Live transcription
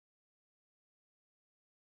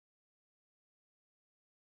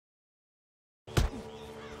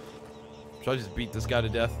Should I just beat this guy to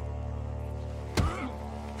death?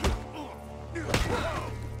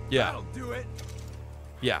 Yeah. That'll do it.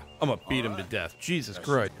 Yeah, I'm gonna beat him to death. Jesus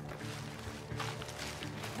Christ.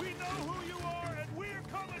 We know who you are, and we're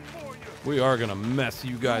coming for you. We are gonna mess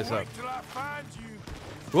you guys up. Wait till I find you.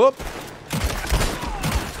 Whoop. They're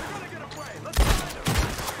gonna get away. Let's find them.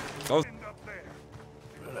 Oh. End up there.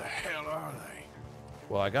 Where the hell are they?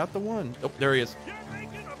 Well, I got the one. Oh, there he is. You're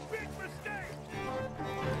making a big mistake.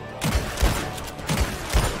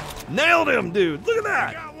 Nailed him, dude. Look at I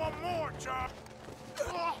that. got one more, Chuck.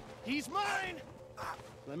 Oh, He's mine!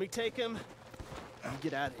 Let me take him and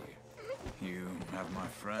get out of here. You have my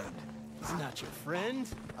friend. He's not your friend.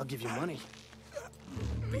 I'll give you money.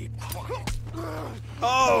 Be quiet.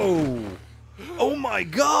 Oh. Oh my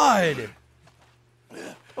God.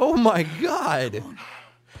 Oh my God.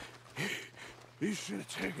 you should have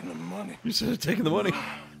taken the money. You should have taken the money.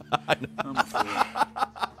 I'm afraid.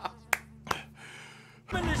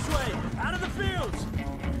 Come this way! Out of the fields!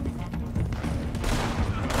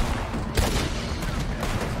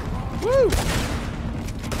 Woo.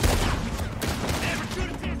 Never should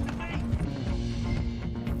have tested me!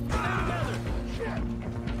 Stay together! Shit!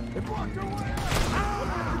 They blocked our way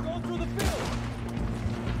We're going through the field!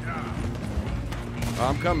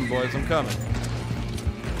 I'm coming, boys. I'm coming.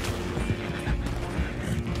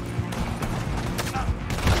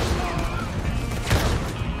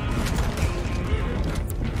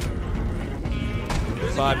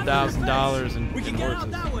 $5,000 in We can get out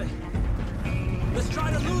horses. that way! Let's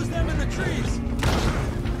try to lose them in the trees!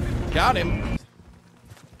 Got him.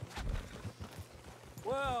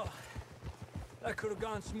 Well, that could have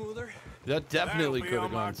gone smoother. That definitely could That'll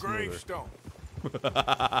have be on gone my smoother. gravestone.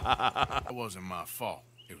 That wasn't my fault.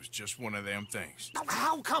 It was just one of them things.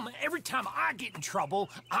 How come every time I get in trouble,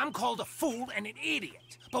 I'm called a fool and an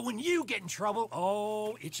idiot? But when you get in trouble,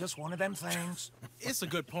 oh, it's just one of them things. It's a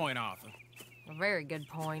good point, Arthur. A very good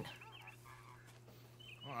point.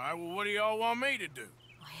 All right, well, what do y'all want me to do?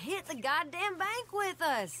 Hit the goddamn bank with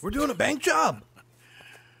us. We're doing a bank job.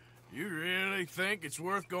 You really think it's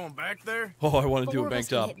worth going back there? Oh, I want to do Four a of bank us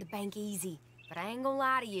can job. hit the bank easy, but I ain't gonna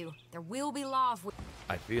lie to you. There will be law if we...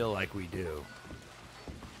 I feel like we do.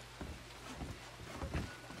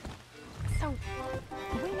 So,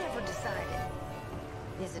 we never decided.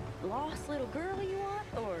 Is it lost little girl you want,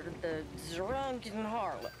 or the drunken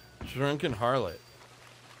harlot? Drunken harlot.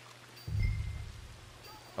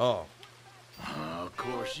 Oh, Of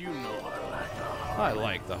course, you know I like the I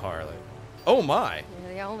like the harlot. Oh my.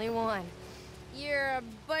 You're the only one. You're a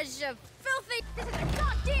bunch of filthy... This is a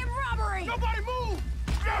goddamn robbery! Nobody move!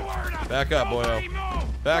 Get word up! Back up, Nobody boyo.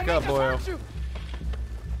 move! Back up, boyo.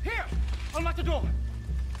 Here! Unlock the door!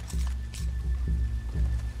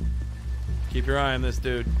 Keep your eye on this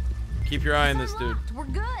dude. Keep your eye on this dude. We're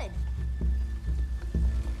good.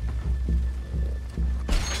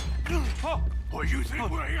 Oh, you think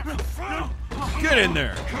we're here? Get in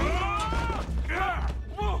there.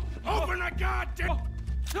 Open the goddamn...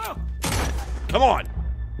 Come on.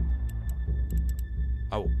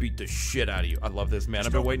 I will beat the shit out of you. I love this, man.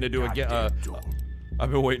 I've been waiting to do I've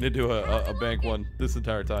been waiting to do a bank one this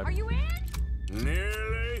entire time. Are you in?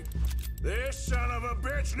 Nearly. This son of a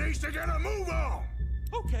bitch needs to get a move on.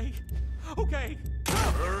 Okay. Okay.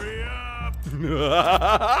 Hurry up.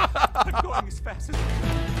 I'm going as fast as...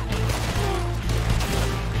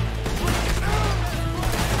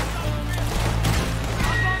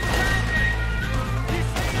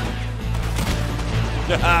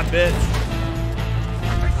 Ah, bitch.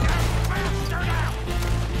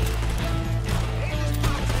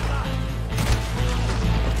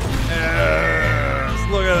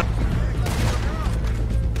 Yes, look at that.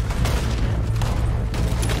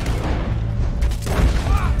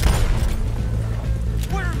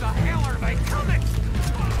 Where the hell are they coming?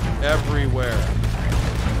 Everywhere.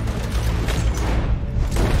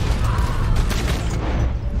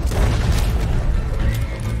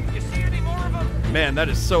 You see any more of them? Man, that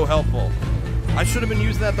is so helpful. I should have been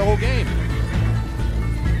using that the whole game.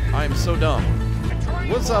 I am so dumb.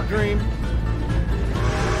 What's up, Dream?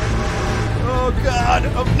 Oh, God.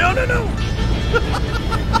 Oh, no, no, no.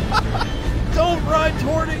 Don't ride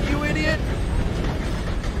toward it, you idiot.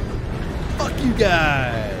 Fuck you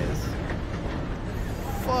guys.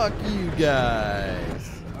 Fuck you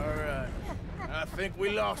guys. All right. I think we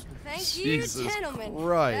lost him. Thank Jesus you, gentlemen.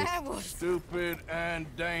 Christ. That was... Stupid and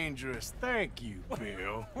dangerous. Thank you,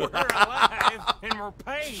 Bill. We're alive and we're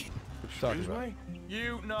paid. What you talking about?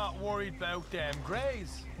 You not worried about them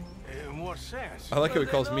grays? In what sense? I like how he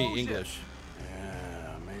calls me English.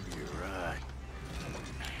 Yeah, maybe you're right.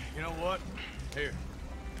 You know what? Here.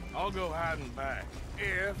 I'll go hiding back.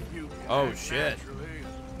 If you can Oh, act shit. naturally.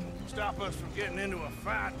 Stop us from getting into a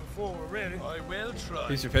fight before we're ready. I will try.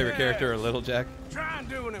 He's your favorite character, or Little Jack? Try and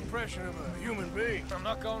do an impression of a human being. I'm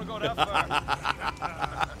not going to go that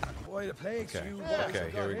far. Boy, the plagues Okay. you boys Okay,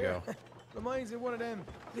 have here got we go. Reminds me of one of them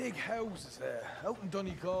big houses out in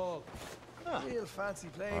Donegal. Real fancy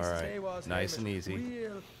place. All right. They was Nice Hamish. and easy.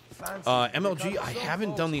 Real fancy. MLG, Because I some haven't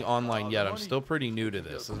folks done the got online all yet. the I'm money. still pretty new to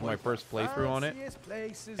this. This is my first playthrough on it. Fanciest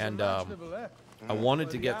places And, imaginable, eh? I wanted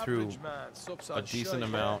Well, to the get through average man sups a on decent shite,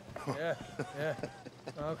 amount. Yeah, yeah.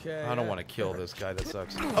 Okay. I don't want to kill this guy. That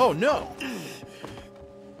sucks. Oh, no!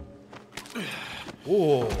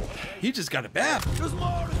 Whoa. He just got it bad. There's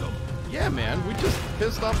more to them. Yeah, man. We just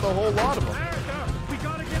pissed off the whole lot of them. America, we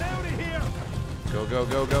gotta get out of here. Go, go,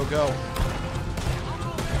 go, go, go.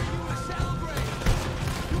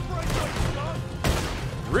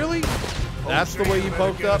 Really? That's the way you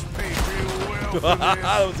poked up?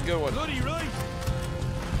 That was a good one. Bloody right.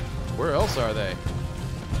 Where else are they?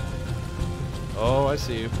 Oh, I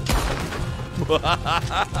see you.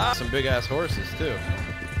 Some big ass horses too.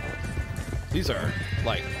 These are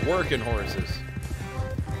like working horses.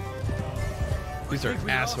 These are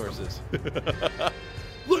ass horses.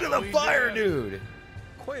 Look at the fire, dude.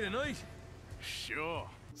 Quite a night. Sure.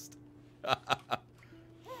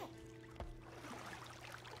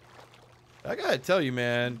 I gotta tell you,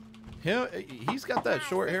 man. He's got that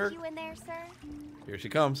short hair. You in there, sir? Here she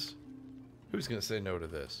comes. Who's gonna say no to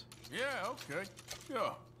this? Yeah, okay.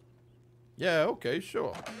 Sure. Yeah, okay,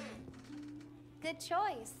 sure. Good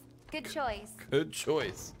choice. Good choice. Good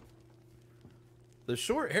choice. The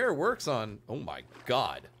short hair works on. Oh my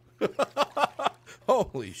god.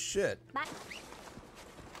 Holy shit. Bye.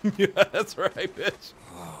 Yeah, that's right, bitch.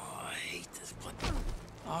 Oh, I hate this place.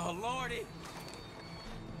 Oh, Lordy.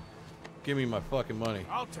 Give me my fucking money.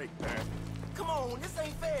 I'll take that. Come on, this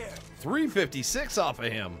ain't fair. 356 off of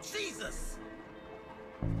him. Jesus.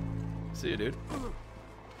 See you, dude.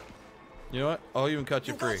 You know what? I'll even cut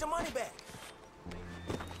you free. Got your money back.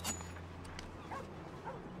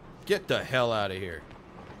 Get the hell out of here,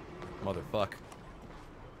 motherfucker.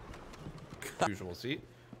 Usual seat.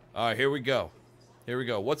 All right, here we go. Here we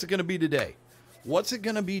go. What's it gonna be today? What's it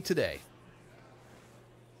gonna be today?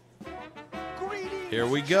 Here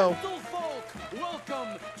we go. Folk,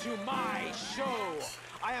 welcome to my show.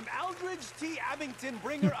 I am Aldridge T. Abington,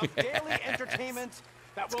 bringer of daily entertainment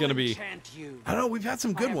that will gonna be- enchant you. I don't know. We've had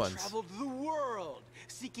some I good have ones. traveled the world,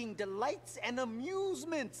 seeking delights and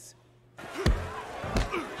amusements.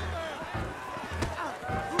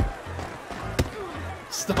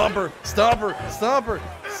 Stop her! Stop her! Stop her!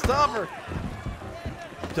 Stop her!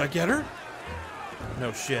 Did I get her?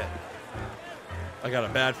 No shit. I got a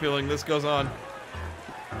bad feeling this goes on.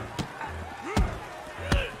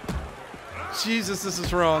 Jesus, this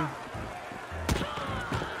is wrong.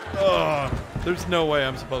 Ugh. There's no way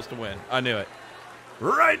I'm supposed to win. I knew it.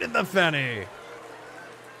 Right in the fanny.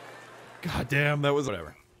 God damn, that was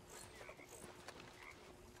whatever.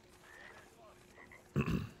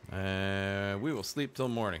 And we will sleep till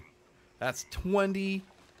morning. That's 20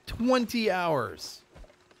 hours.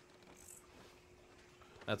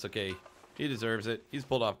 That's okay. He deserves it. He's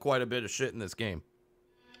pulled off quite a bit of shit in this game.